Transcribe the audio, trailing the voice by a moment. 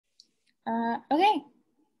Okay.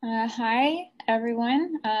 Hi,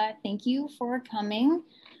 everyone. Thank you for coming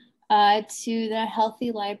to the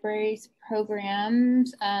Healthy Libraries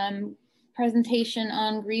Program's presentation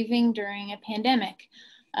on grieving during a pandemic.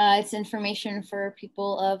 It's information for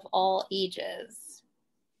people of all ages.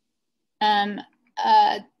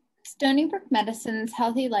 Stony Brook Medicine's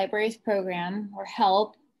Healthy Libraries Program, or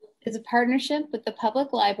HELP, is a partnership with the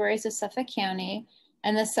Public Libraries of Suffolk County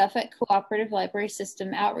and the Suffolk Cooperative Library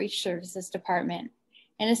System Outreach Services Department,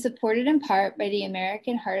 and is supported in part by the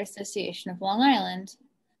American Heart Association of Long Island.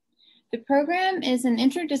 The program is an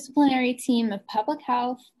interdisciplinary team of public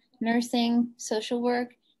health, nursing, social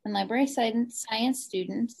work, and library science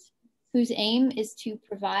students whose aim is to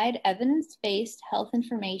provide evidence-based health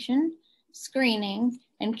information, screening,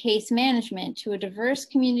 and case management to a diverse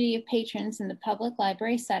community of patrons in the public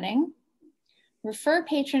library setting, refer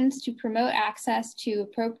patrons to promote access to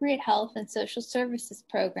appropriate health and social services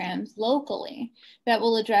programs locally that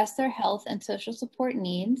will address their health and social support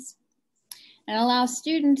needs, and allow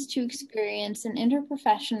students to experience an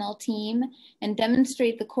interprofessional team and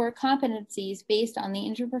demonstrate the core competencies based on the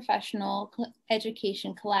Interprofessional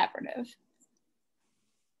Education Collaborative.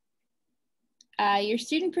 Your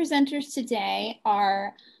student presenters today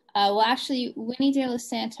are, Winnie De Los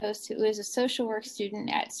Santos, who is a social work student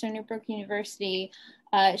at Stony Brook University.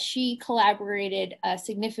 She collaborated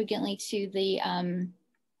significantly to the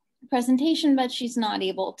presentation, but she's not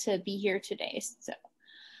able to be here today. So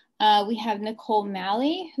we have Nicole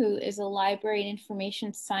Malley, who is a library and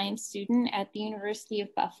information science student at the University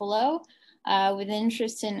of Buffalo with an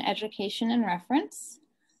interest in education and reference.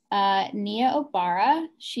 Nia Obara,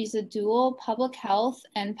 she's a dual public health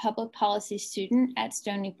and public policy student at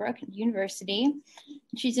Stony Brook University.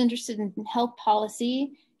 She's interested in health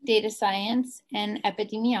policy, data science, and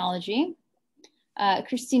epidemiology.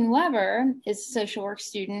 Christine Weber is a social work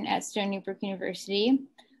student at Stony Brook University.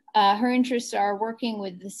 Her interests are working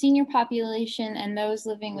with the senior population and those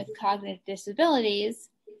living with cognitive disabilities.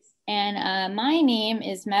 And my name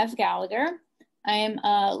is Mev Gallagher. I am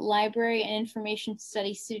a library and information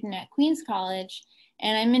studies student at Queens College,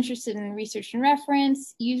 and I'm interested in research and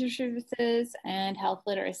reference, user services, and health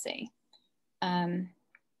literacy.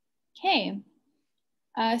 Okay,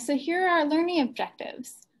 so here are our learning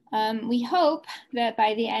objectives. We hope that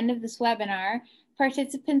by the end of this webinar,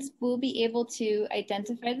 participants will be able to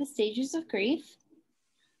identify the stages of grief,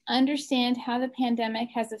 understand how the pandemic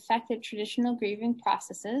has affected traditional grieving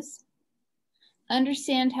processes,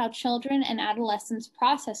 understand how children and adolescents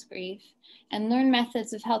process grief, and learn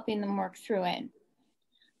methods of helping them work through it.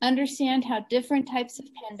 Understand how different types of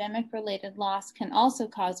pandemic-related loss can also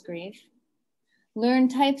cause grief. Learn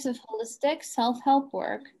types of holistic self-help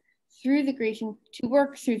work through the grieving, to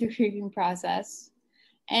work through the grieving process,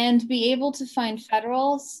 and be able to find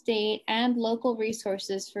federal, state, and local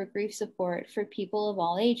resources for grief support for people of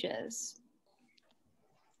all ages.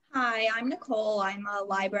 Hi, I'm Nicole. I'm a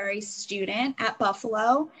library student at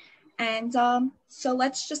Buffalo. And so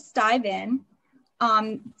let's just dive in.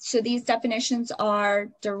 So these definitions are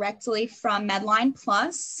directly from Medline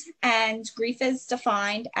Plus, and grief is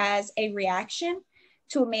defined as a reaction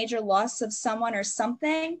to a major loss of someone or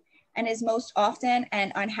something, and is most often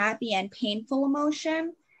an unhappy and painful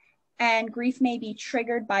emotion. And grief may be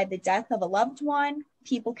triggered by the death of a loved one.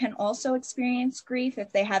 People can also experience grief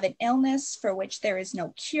if they have an illness for which there is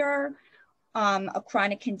no cure, a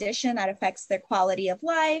chronic condition that affects their quality of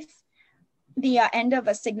life. The end of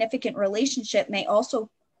a significant relationship may also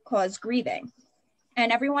cause grieving.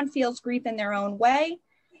 And everyone feels grief in their own way,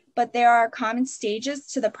 but there are common stages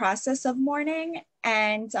to the process of mourning,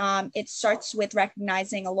 and it starts with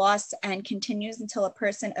recognizing a loss and continues until a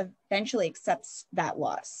person eventually accepts that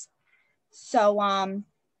loss. So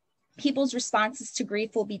people's responses to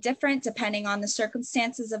grief will be different depending on the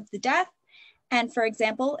circumstances of the death. And for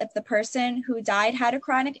example, if the person who died had a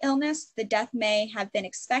chronic illness, the death may have been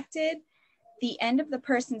expected. The end of the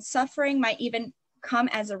person's suffering might even come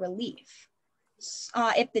as a relief.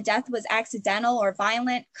 If the death was accidental or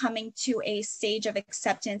violent, coming to a stage of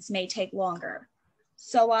acceptance may take longer.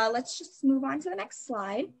 So let's just move on to the next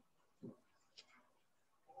slide.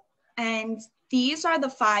 And these are the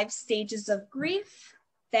 5 stages of grief.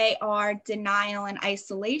 They are denial and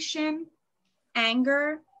isolation,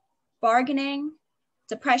 anger, bargaining,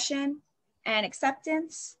 depression, and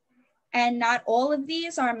acceptance. And not all of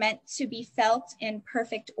these are meant to be felt in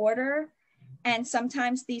perfect order. And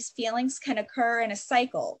sometimes these feelings can occur in a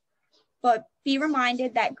cycle. But be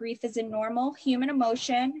reminded that grief is a normal human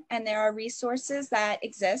emotion, and there are resources that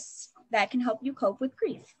exist that can help you cope with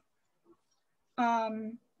grief.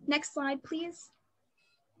 Next slide, please.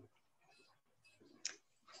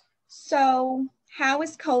 So how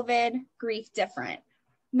is COVID grief different?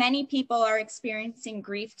 Many people are experiencing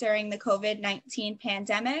grief during the COVID-19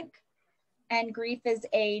 pandemic, and grief is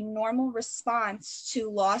a normal response to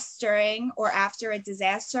loss during or after a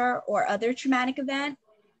disaster or other traumatic event.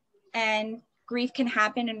 And grief can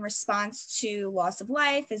happen in response to loss of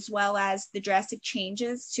life, as well as the drastic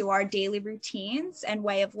changes to our daily routines and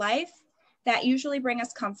way of life that usually bring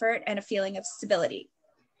us comfort and a feeling of stability.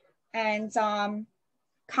 And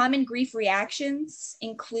common grief reactions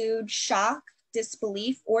include shock,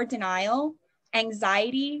 disbelief or denial,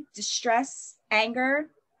 anxiety, distress, anger,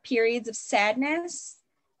 periods of sadness,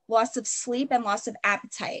 loss of sleep, and loss of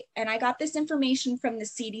appetite. And I got this information from the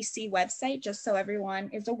CDC website, just so everyone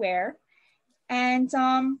is aware. And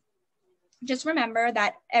just remember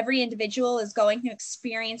that every individual is going to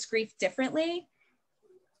experience grief differently.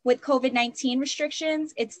 With COVID-19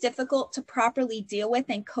 restrictions, it's difficult to properly deal with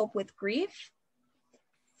and cope with grief.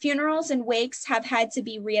 Funerals and wakes have had to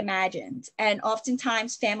be reimagined, and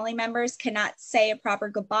oftentimes family members cannot say a proper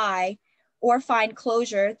goodbye or find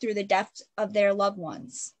closure through the death of their loved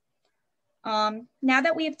ones. Now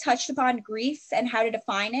that we have touched upon grief and how to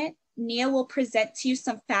define it, Nia will present to you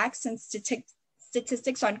some facts and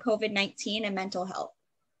statistics on COVID-19 and mental health.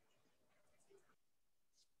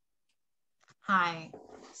 Hi.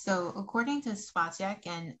 So according to Spacek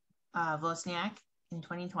and Wozniak in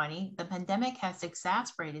 2020, the pandemic has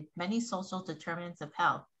exacerbated many social determinants of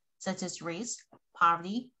health, such as race,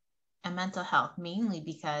 poverty, and mental health, mainly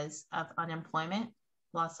because of unemployment,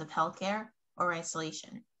 loss of healthcare, or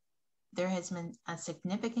isolation. There has been a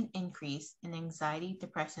significant increase in anxiety,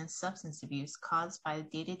 depression, substance abuse caused by the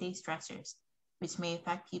day-to-day stressors, which may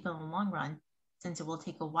affect people in the long run, since it will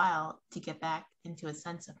take a while to get back into a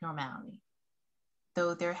sense of normality.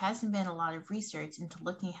 Though there hasn't been a lot of research into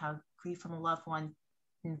looking at how grief from a loved one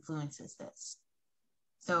influences this.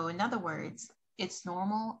 So in other words, it's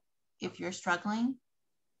normal if you're struggling.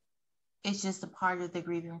 It's just a part of the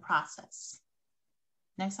grieving process.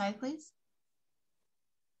 Next slide, please.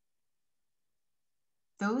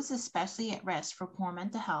 Those especially at risk for poor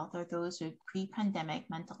mental health are those with pre-pandemic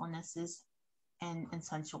mental illnesses and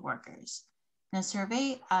essential workers. In a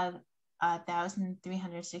survey of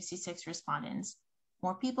 1,366 respondents,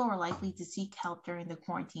 more people were likely to seek help during the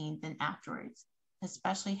quarantine than afterwards,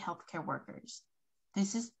 especially healthcare workers.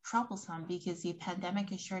 This is troublesome because the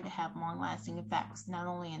pandemic is sure to have long-lasting effects, not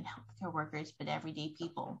only on healthcare workers, but everyday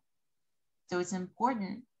people. So it's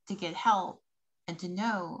important to get help and to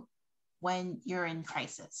know when you're in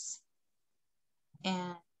crisis.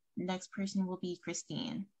 And next person will be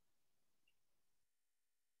Christine.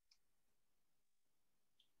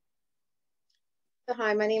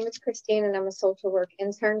 Hi, my name is Christine and I'm a social work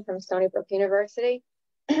intern from Stony Brook University.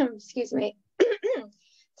 Excuse me.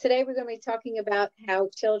 Today we're going to be talking about how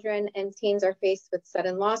children and teens are faced with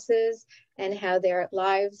sudden losses and how their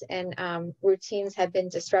lives and routines have been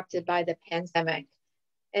disrupted by the pandemic.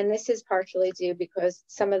 And this is partially due because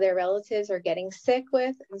some of their relatives are getting sick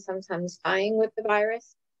with and sometimes dying with the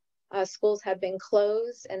virus. Schools have been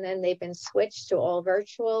closed and then they've been switched to all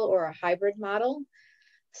virtual or a hybrid model.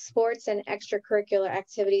 Sports and extracurricular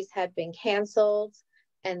activities have been canceled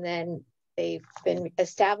and then they've been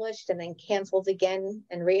established and then canceled again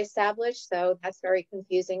and reestablished. So that's very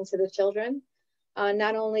confusing to the children.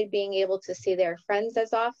 Not only being able to see their friends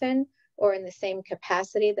as often or in the same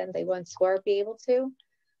capacity than they once were be able to.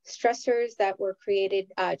 Stressors that were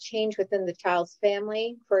created change within the child's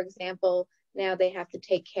family. For example, now they have to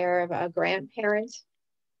take care of a grandparent.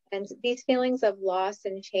 And these feelings of loss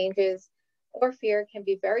and changes or fear can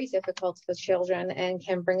be very difficult for children and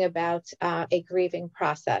can bring about a grieving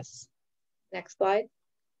process. Next slide.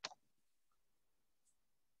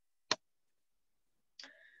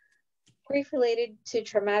 Grief related to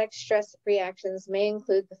traumatic stress reactions may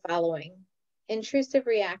include the following. Intrusive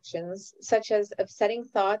reactions, such as upsetting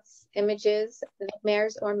thoughts, images,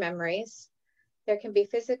 nightmares, or memories. There can be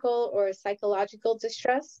physical or psychological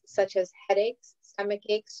distress, such as headaches, stomach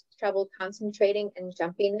aches, trouble concentrating, and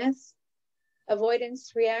jumpiness.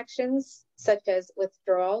 Avoidance reactions, such as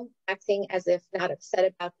withdrawal, acting as if not upset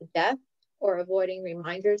about the death, or avoiding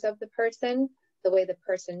reminders of the person, the way the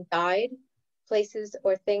person died, places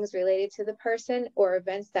or things related to the person, or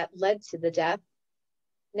events that led to the death.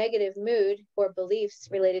 Negative mood or beliefs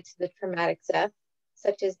related to the traumatic death,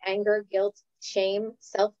 such as anger, guilt, shame,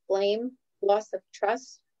 self-blame, loss of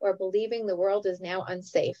trust, or believing the world is now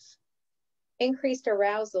unsafe. Increased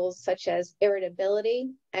arousals such as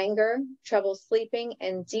irritability, anger, trouble sleeping,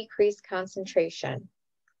 and decreased concentration.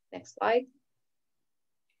 Next slide.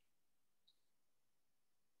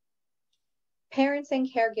 Parents and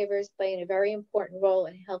caregivers play a very important role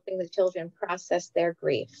in helping the children process their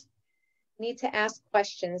grief. You need to ask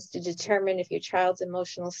questions to determine if your child's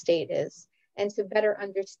emotional state is, and to better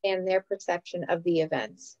understand their perception of the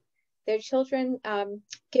events. Their children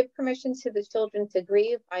give permission to the children to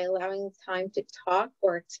grieve by allowing time to talk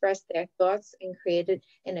or express their thoughts and created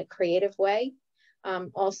in a creative way.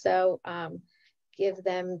 Also, give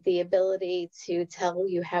them the ability to tell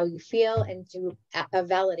you how you feel and to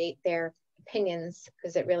validate their opinions,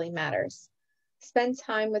 because it really matters. Spend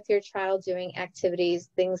time with your child doing activities,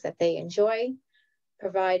 things that they enjoy.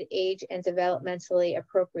 Provide age and developmentally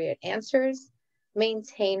appropriate answers.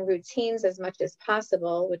 Maintain routines as much as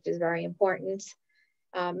possible, which is very important.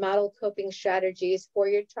 Model coping strategies for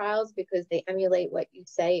your child because they emulate what you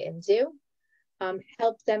say and do.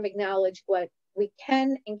 Help them acknowledge what we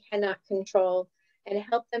can and cannot control, and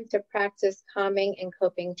help them to practice calming and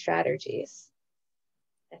coping strategies.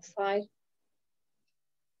 Next slide.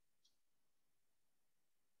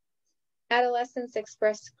 Adolescents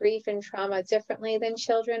express grief and trauma differently than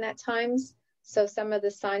children at times. So some of the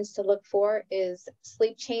signs to look for is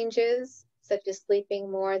sleep changes, such as sleeping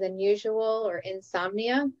more than usual or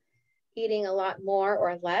insomnia, eating a lot more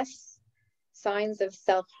or less, signs of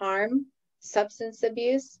self-harm, substance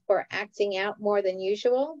abuse, or acting out more than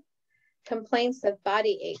usual, complaints of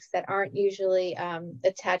body aches that aren't usually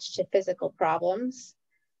attached to physical problems,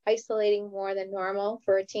 isolating more than normal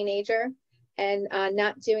for a teenager, and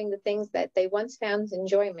not doing the things that they once found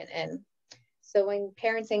enjoyment in. So when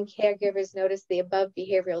parents and caregivers notice the above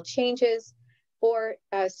behavioral changes or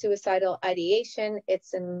suicidal ideation,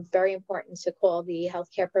 it's very important to call the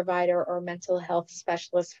healthcare provider or mental health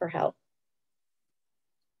specialist for help.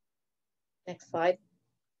 Next slide.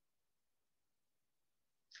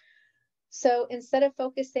 So instead of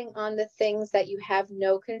focusing on the things that you have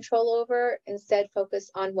no control over, instead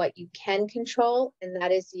focus on what you can control, and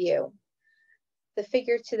that is you. The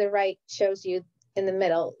figure to the right shows you in the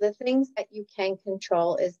middle. The things that you can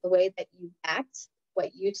control is the way that you act,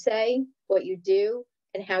 what you say, what you do,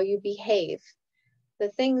 and how you behave. The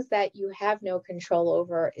things that you have no control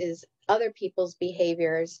over is other people's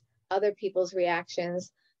behaviors, other people's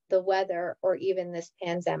reactions, the weather, or even this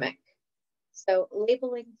pandemic. So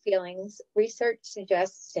labeling feelings, research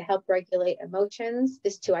suggests to help regulate emotions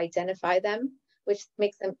is to identify them, which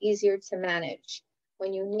makes them easier to manage.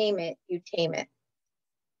 When you name it, you tame it.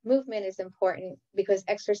 Movement is important because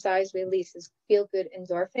exercise releases feel-good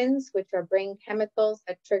endorphins, which are brain chemicals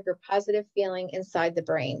that trigger positive feeling inside the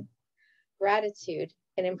brain. Gratitude,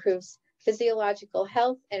 it improves physiological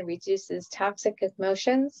health and reduces toxic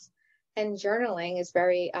emotions. And journaling is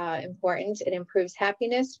very important. It improves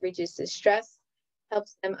happiness, reduces stress,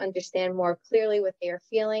 helps them understand more clearly what they are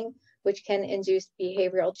feeling, which can induce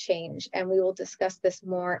behavioral change. And we will discuss this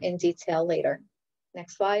more in detail later.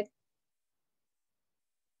 Next slide.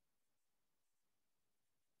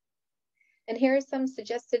 And here are some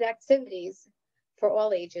suggested activities for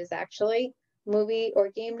all ages, actually. Movie or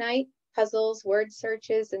game night, puzzles, word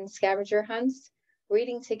searches, and scavenger hunts.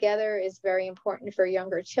 Reading together is very important for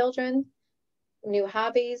younger children. New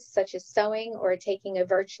hobbies such as sewing or taking a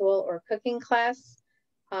virtual or cooking class.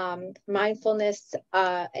 Mindfulness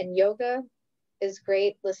and yoga is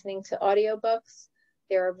great, listening to audiobooks.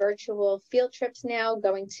 There are virtual field trips now,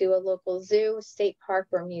 going to a local zoo, state park,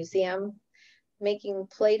 or museum. Making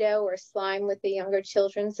Play-Doh or slime with the younger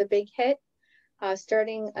children is a big hit.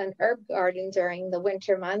 Starting an herb garden during the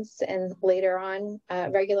winter months and later on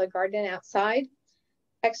regular garden outside.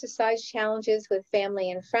 Exercise challenges with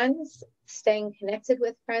family and friends. Staying connected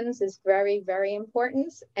with friends is very, very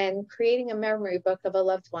important. And creating a memory book of a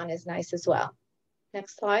loved one is nice as well.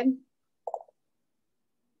 Next slide.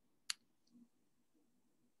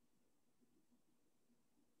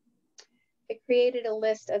 I created a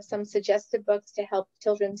list of some suggested books to help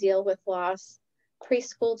children deal with loss,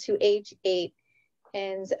 preschool to age 8.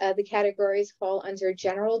 And the categories fall under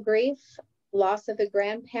general grief, loss of a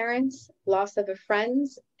grandparent, loss of a friend,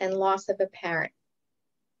 and loss of a parent.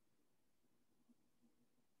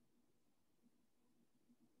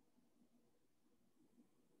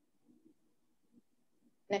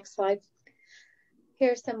 Next slide.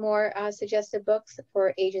 Here's some more suggested books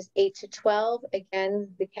for ages 8 to 12. Again,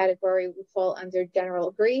 the category would fall under general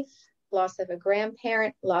grief, loss of a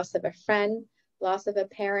grandparent, loss of a friend, loss of a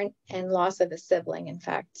parent, and loss of a sibling, in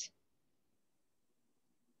fact.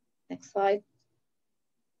 Next slide.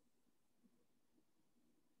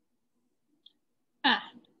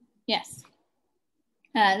 Yes.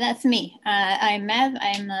 That's me. I'm Mev.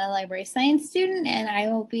 I'm a library science student, and I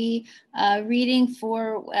will be reading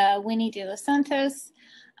for Winnie de los Santos,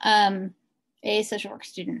 a social work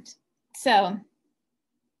student.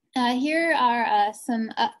 Here are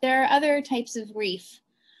there are other types of grief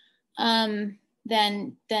than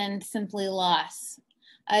simply loss.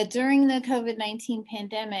 During the COVID-19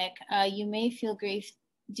 pandemic, you may feel grief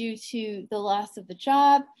due to the loss of a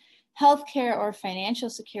job, healthcare or financial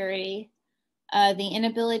security, the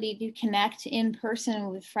inability to connect in person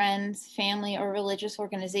with friends, family, or religious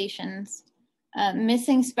organizations,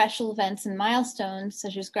 missing special events and milestones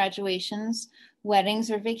such as graduations, weddings,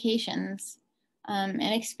 or vacations, and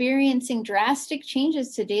experiencing drastic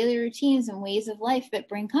changes to daily routines and ways of life that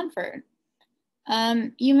bring comfort.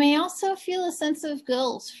 You may also feel a sense of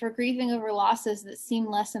guilt for grieving over losses that seem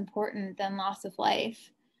less important than loss of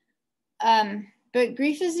life. But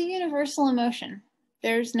grief is a universal emotion.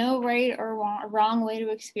 There's no right or wrong way to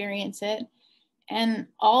experience it, and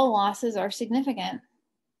all losses are significant.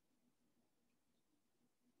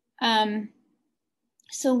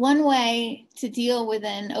 So one way to deal with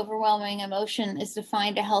an overwhelming emotion is to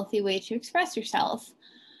find a healthy way to express yourself.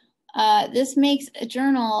 This makes a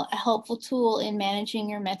journal a helpful tool in managing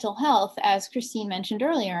your mental health, as Christine mentioned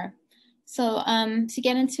earlier. So to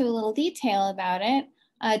get into a little detail about it,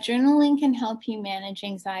 journaling can help you manage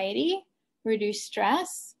anxiety, reduce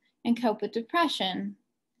stress, and cope with depression.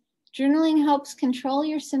 Journaling helps control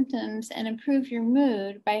your symptoms and improve your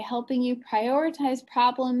mood by helping you prioritize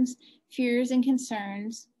problems, fears, and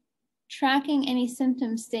concerns, tracking any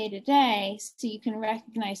symptoms day to day so you can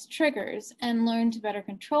recognize triggers and learn to better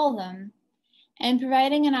control them, and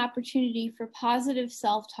providing an opportunity for positive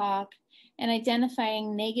self-talk and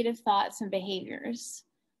identifying negative thoughts and behaviors.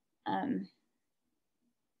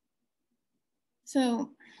 So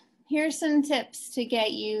here's some tips to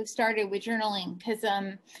get you started with journaling, because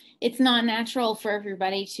it's not natural for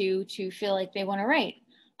everybody to feel like they want to write.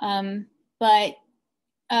 But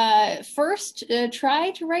first,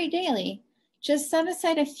 try to write daily. Just set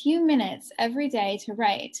aside a few minutes every day to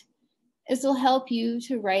write. This will help you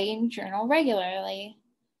to write and journal regularly.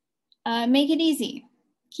 Make it easy.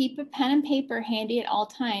 Keep a pen and paper handy at all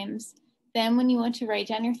times. Then when you want to write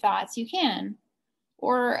down your thoughts, you can.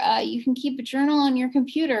 Or you can keep a journal on your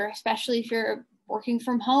computer, especially if you're working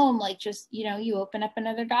from home, like just, you open up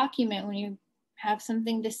another document when you have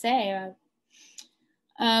something to say.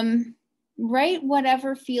 Write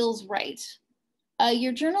whatever feels right.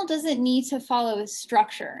 Your journal doesn't need to follow a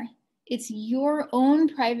structure. It's your own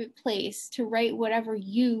private place to write whatever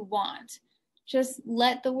you want. Just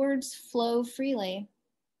let the words flow freely.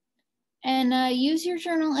 And use your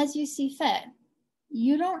journal as you see fit.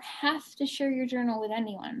 You don't have to share your journal with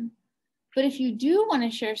anyone. But if you do want to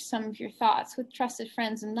share some of your thoughts with trusted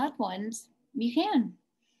friends and loved ones, you can.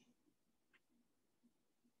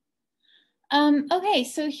 Okay,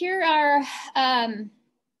 so here are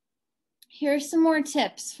some more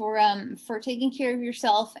tips for taking care of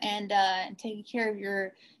yourself and taking care of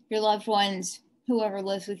your loved ones, whoever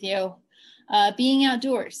lives with you. Being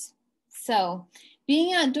outdoors. So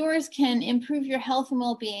being outdoors can improve your health and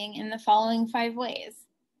well-being in the following 5 ways.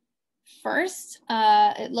 First,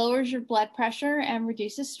 it lowers your blood pressure and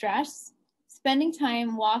reduces stress. Spending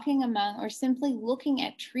time walking among or simply looking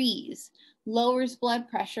at trees lowers blood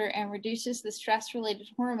pressure and reduces the stress-related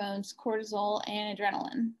hormones, cortisol, and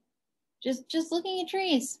adrenaline. Just looking at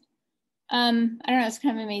trees. I don't know, it's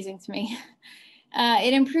kind of amazing to me.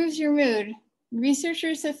 It improves your mood.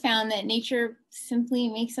 Researchers have found that nature simply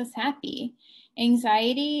makes us happy.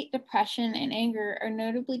 Anxiety, depression, and anger are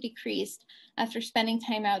notably decreased after spending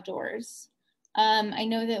time outdoors. I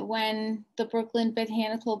know that when the Brooklyn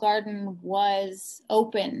Botanical Garden was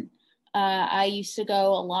open, I used to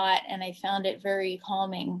go a lot and I found it very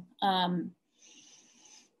calming. And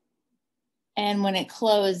when it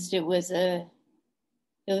closed, it was a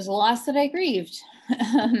loss that I grieved.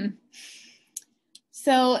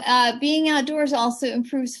 So being outdoors also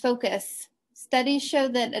improves focus. Studies show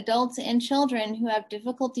that adults and children who have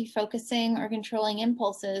difficulty focusing or controlling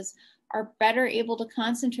impulses are better able to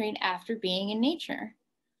concentrate after being in nature.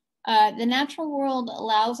 The natural world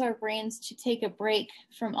allows our brains to take a break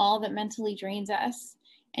from all that mentally drains us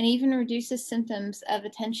and even reduces symptoms of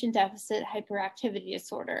attention deficit hyperactivity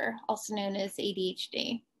disorder, also known as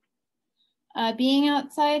ADHD. Being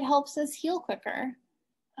outside helps us heal quicker.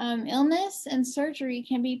 Illness and surgery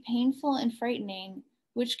can be painful and frightening,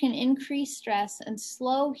 which can increase stress and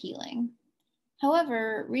slow healing.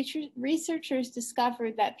 However, researchers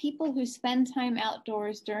discovered that people who spend time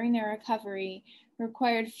outdoors during their recovery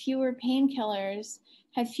required fewer painkillers,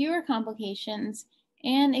 had fewer complications,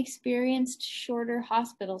 and experienced shorter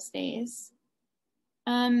hospital stays.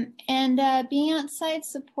 Being outside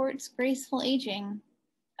supports graceful aging.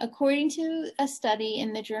 According to a study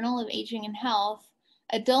in the Journal of Aging and Health,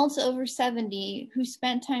 Adults over 70 who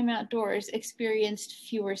spent time outdoors experienced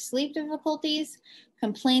fewer sleep difficulties,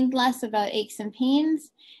 complained less about aches and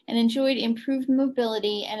pains, and enjoyed improved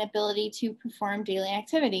mobility and ability to perform daily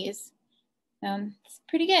activities. It's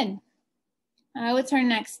pretty good. What's our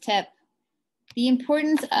next tip? The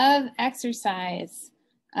importance of exercise.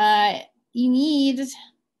 You need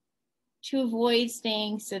to avoid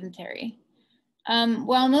staying sedentary.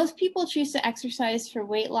 While most people choose to exercise for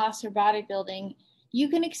weight loss or bodybuilding, you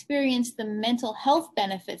can experience the mental health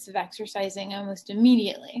benefits of exercising almost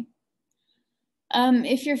immediately.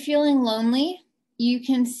 If you're feeling lonely, you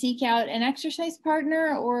can seek out an exercise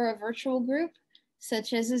partner or a virtual group,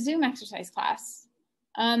 such as a Zoom exercise class.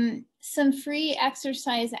 Some free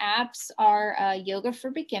exercise apps are Yoga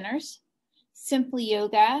for Beginners, Simply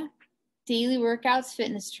Yoga, Daily Workouts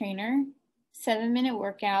Fitness Trainer, 7-Minute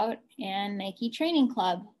Workout, and Nike Training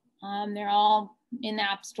Club. They're all in the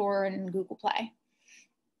App Store and Google Play.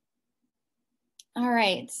 All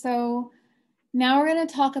right, so now we're going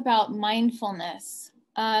to talk about mindfulness.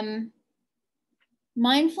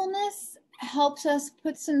 Mindfulness helps us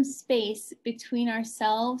put some space between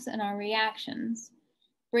ourselves and our reactions,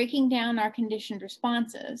 breaking down our conditioned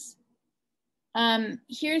responses.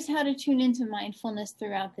 Here's how to tune into mindfulness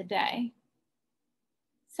throughout the day.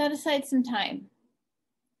 Set aside some time.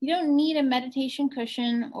 You don't need a meditation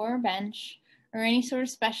cushion or a bench or any sort of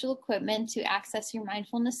special equipment to access your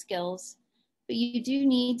mindfulness skills, but you do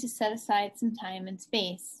need to set aside some time and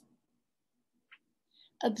space.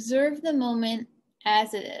 Observe the moment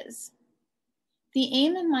as it is. The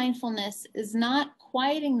aim of mindfulness is not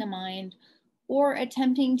quieting the mind or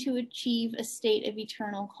attempting to achieve a state of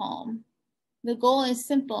eternal calm. The goal is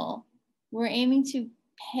simple. We're aiming to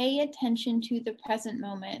pay attention to the present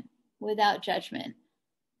moment without judgment,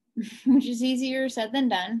 which is easier said than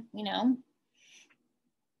done, you know.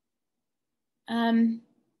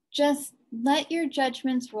 Just let your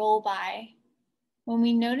judgments roll by. When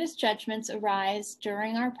we notice judgments arise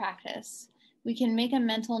during our practice, we can make a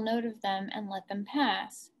mental note of them and let them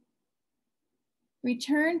pass.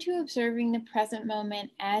 Return to observing the present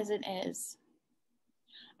moment as it is.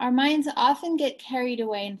 Our minds often get carried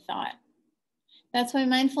away in thought. That's why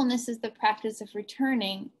mindfulness is the practice of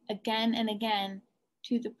returning again and again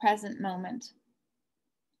to the present moment.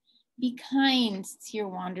 Be kind to your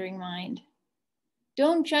wandering mind.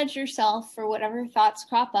 Don't judge yourself for whatever thoughts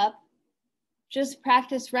crop up. Just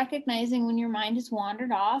practice recognizing when your mind has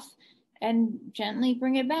wandered off and gently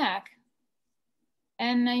bring it back.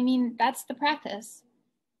 And I mean, that's the practice.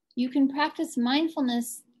 You can practice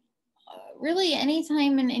mindfulness really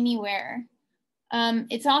anytime and anywhere.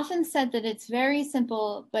 It's often said that it's very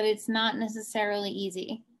simple, but it's not necessarily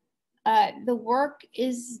easy. The work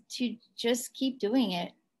is to just keep doing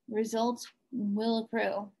it. Results will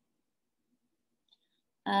accrue.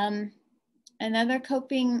 Another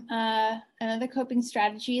coping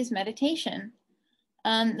strategy is meditation.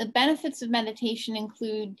 The benefits of meditation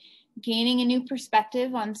include gaining a new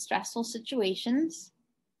perspective on stressful situations,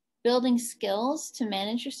 building skills to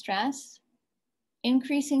manage your stress,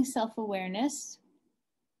 increasing self-awareness,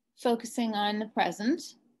 focusing on the present,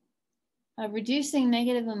 reducing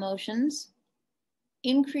negative emotions,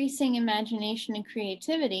 increasing imagination and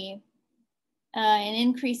creativity, and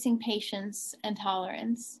increasing patience and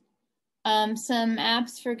tolerance. Some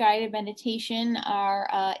apps for guided meditation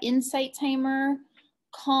are Insight Timer,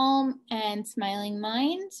 Calm, and Smiling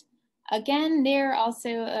Mind. Again, they're also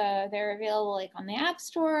they're available like on the App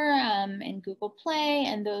Store and Google Play,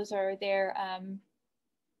 and those are their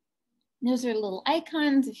little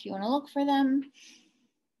icons if you want to look for them.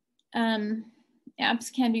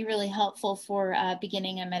 Apps can be really helpful for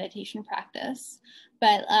beginning a meditation practice,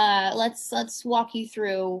 but let's walk you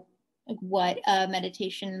through what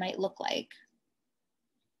meditation might look like.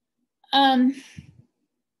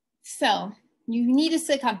 So you need to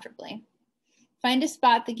sit comfortably. Find a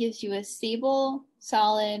spot that gives you a stable,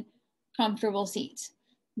 solid, comfortable seat.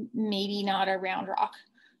 Maybe not a round rock.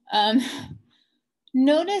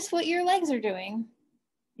 Notice what your legs are doing.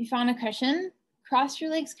 If you're on a cushion, cross your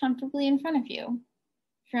legs comfortably in front of you.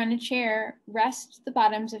 If you're on a chair, rest the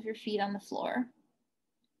bottoms of your feet on the floor.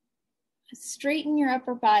 Straighten your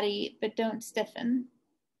upper body, but don't stiffen.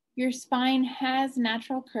 Your spine has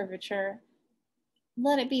natural curvature.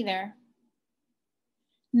 Let it be there.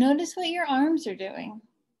 Notice what your arms are doing.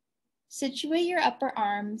 Situate your upper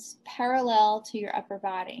arms parallel to your upper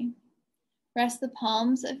body. Rest the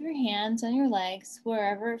palms of your hands on your legs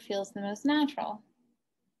wherever it feels the most natural.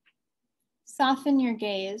 Soften your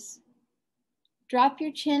gaze. Drop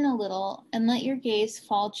your chin a little and let your gaze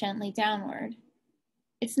fall gently downward.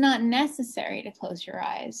 It's not necessary to close your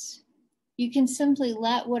eyes. You can simply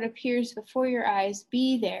let what appears before your eyes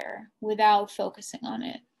be there without focusing on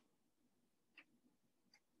it.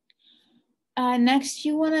 Next,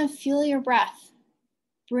 you want to feel your breath.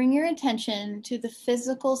 Bring your attention to the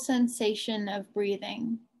physical sensation of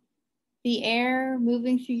breathing, the air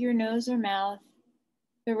moving through your nose or mouth,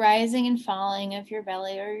 the rising and falling of your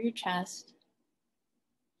belly or your chest.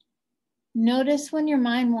 Notice when your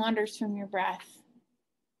mind wanders from your breath.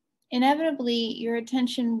 Inevitably, your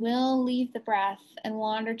attention will leave the breath and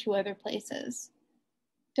wander to other places.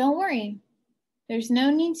 Don't worry, there's no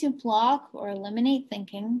need to block or eliminate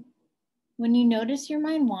thinking. When you notice your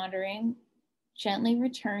mind wandering, gently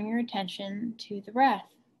return your attention to the breath.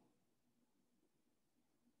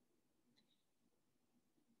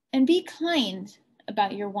 And be kind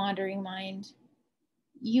about your wandering mind.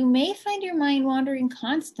 You may find your mind wandering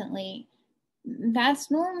constantly. That's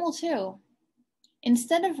normal too.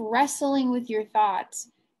 Instead of wrestling with your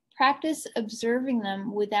thoughts, practice observing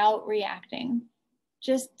them without reacting.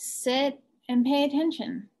 Just sit and pay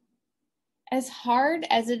attention. As hard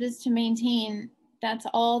as it is to maintain, that's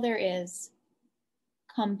all there is.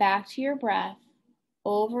 Come back to your breath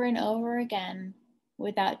over and over again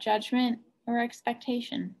without judgment or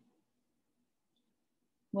expectation.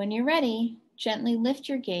 When you're ready, gently lift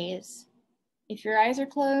your gaze. If your eyes are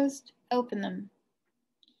closed, open them.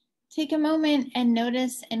 Take a moment and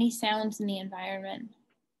notice any sounds in the environment.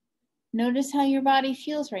 Notice how your body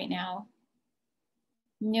feels right now.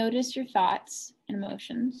 Notice your thoughts and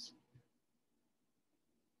emotions.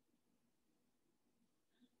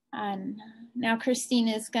 And now Christine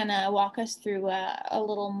is gonna walk us through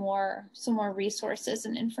some more resources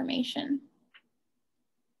and information.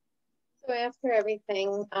 So after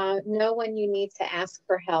everything, know when you need to ask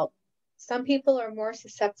for help. Some people are more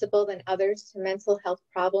susceptible than others to mental health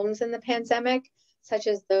problems in the pandemic, such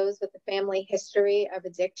as those with a family history of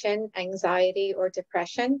addiction, anxiety, or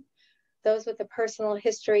depression. Those with a personal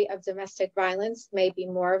history of domestic violence may be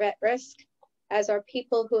more at risk, as are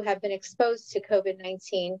people who have been exposed to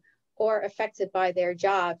COVID-19 or affected by their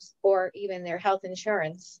jobs or even their health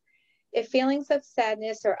insurance. If feelings of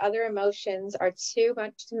sadness or other emotions are too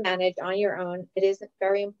much to manage on your own, it is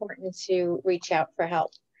very important to reach out for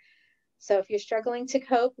help. So if you're struggling to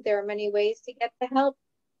cope, there are many ways to get the help.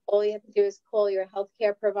 All you have to do is call your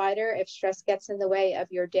healthcare provider if stress gets in the way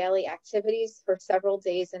of your daily activities for several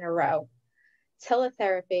days in a row.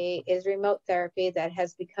 Teletherapy is remote therapy that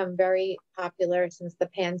has become very popular since the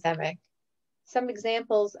pandemic. Some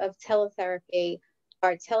examples of teletherapy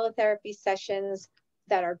are teletherapy sessions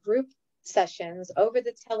that are group sessions over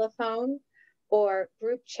the telephone, or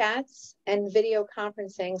group chats and video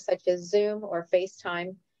conferencing such as Zoom or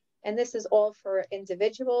FaceTime. And this is all for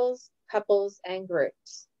individuals, couples, and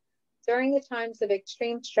groups. During the times of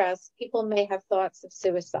extreme stress, people may have thoughts of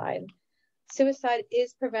suicide. Suicide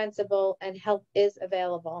is preventable and help is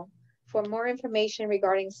available. For more information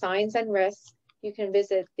regarding signs and risks, you can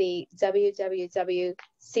visit the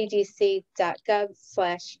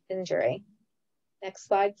www.cdc.gov/injury. Next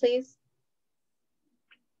slide, please.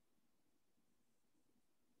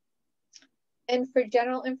 And for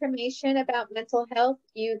general information about mental health,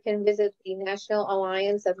 you can visit the National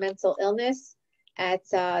Alliance of Mental Illness at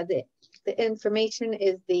the information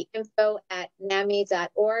is the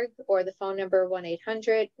info@nami.org, or the phone number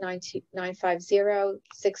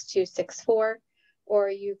 1-800-950-6264, or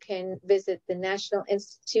you can visit the National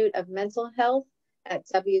Institute of Mental Health at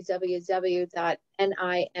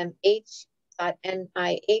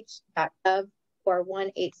www.nimh.nih.gov, or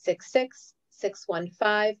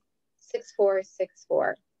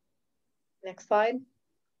 1-866-615-6464. Next slide.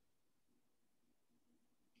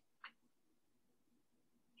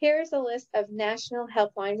 Here's a list of national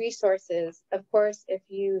helpline resources. Of course, if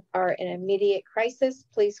you are in immediate crisis,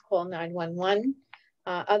 please call 911.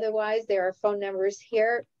 Otherwise, there are phone numbers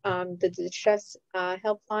here. The distress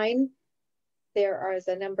helpline, there is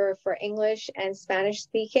a number for English and Spanish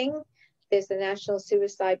speaking. There's the National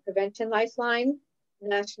Suicide Prevention Lifeline,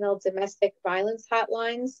 National Domestic Violence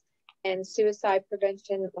Hotlines, and Suicide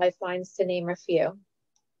Prevention Lifelines, to name a few.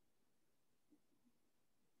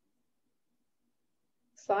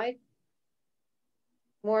 Slide.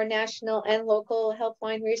 More national and local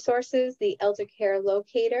helpline resources: the Elder Care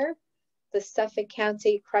Locator, the Suffolk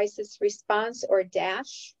County Crisis Response, or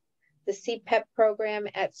DASH, the CPEP program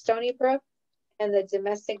at Stony Brook, and the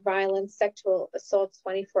Domestic Violence Sexual Assault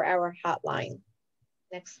 24-hour hotline.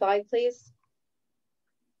 Next slide, please.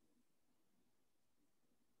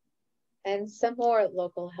 And some more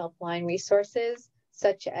local helpline resources,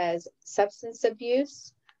 such as substance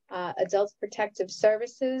abuse, Adult Protective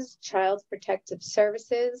Services, Child Protective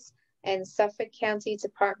Services, and Suffolk County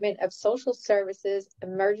Department of Social Services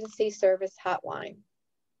Emergency Service Hotline.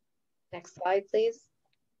 Next slide, please.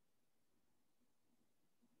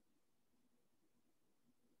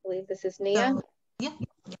 I believe this is Nia. So, yeah.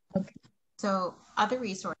 Okay. So other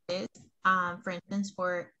resources, for instance,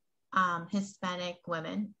 for Hispanic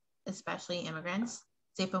women, especially immigrants,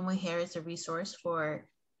 Safe Mujer is a resource for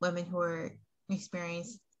women who are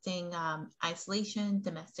experiencing isolation,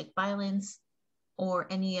 domestic violence, or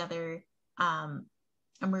any other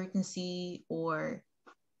emergency or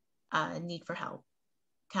need for help.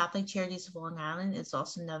 Catholic Charities of Long Island is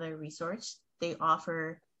also another resource. They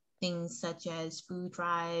offer things such as food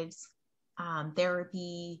drives,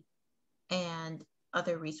 therapy, and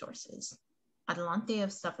other resources. Adelante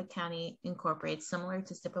of Suffolk County incorporates similar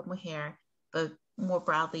to Safe Mujer, but more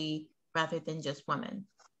broadly rather than just women.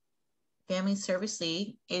 Family Service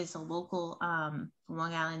League is a local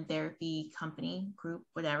Long Island therapy company, group,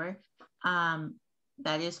 whatever,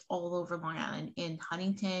 that is all over Long Island, in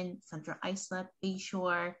Huntington, Central Islip,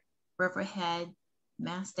 Bayshore, Riverhead,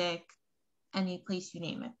 Mastic, any place you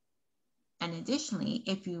name it. And additionally,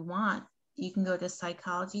 if you want, you can go to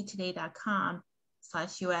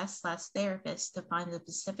psychologytoday.com/US/therapist to find the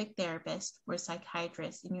specific therapist or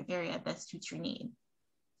psychiatrist in your area best suits your need.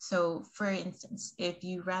 So for instance, if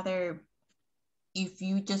you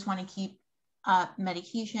just want to keep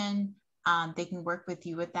medication, they can work with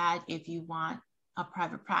you with that. If you want a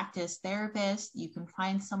private practice therapist, you can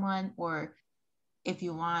find someone, or if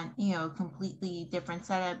you want, completely different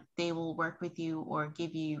setup, they will work with you or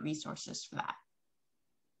give you resources for that.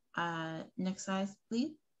 Next slide,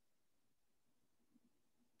 please.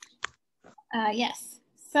 Yes.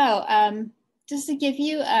 So just to give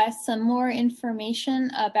you some more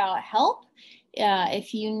information about help,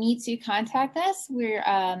 if you need to contact us, we're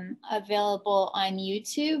available on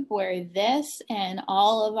YouTube, where this and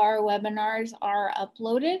all of our webinars are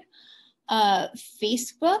uploaded.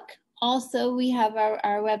 Facebook, also we have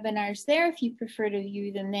our webinars there if you prefer to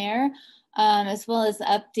view them there, as well as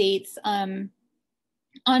updates on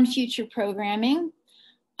future programming.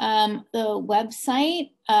 The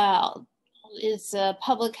website is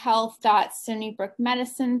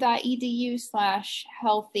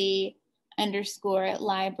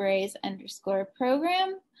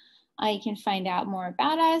publichealth.stonybrookmedicine.edu/healthy_libraries_program. You can find out more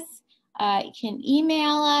about us. You can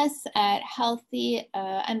email us at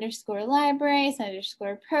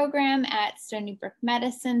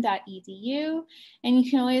healthy_libraries_program@stonybrookmedicine.edu. And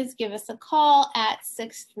you can always give us a call at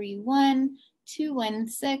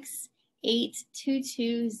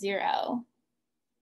 631-216-8220.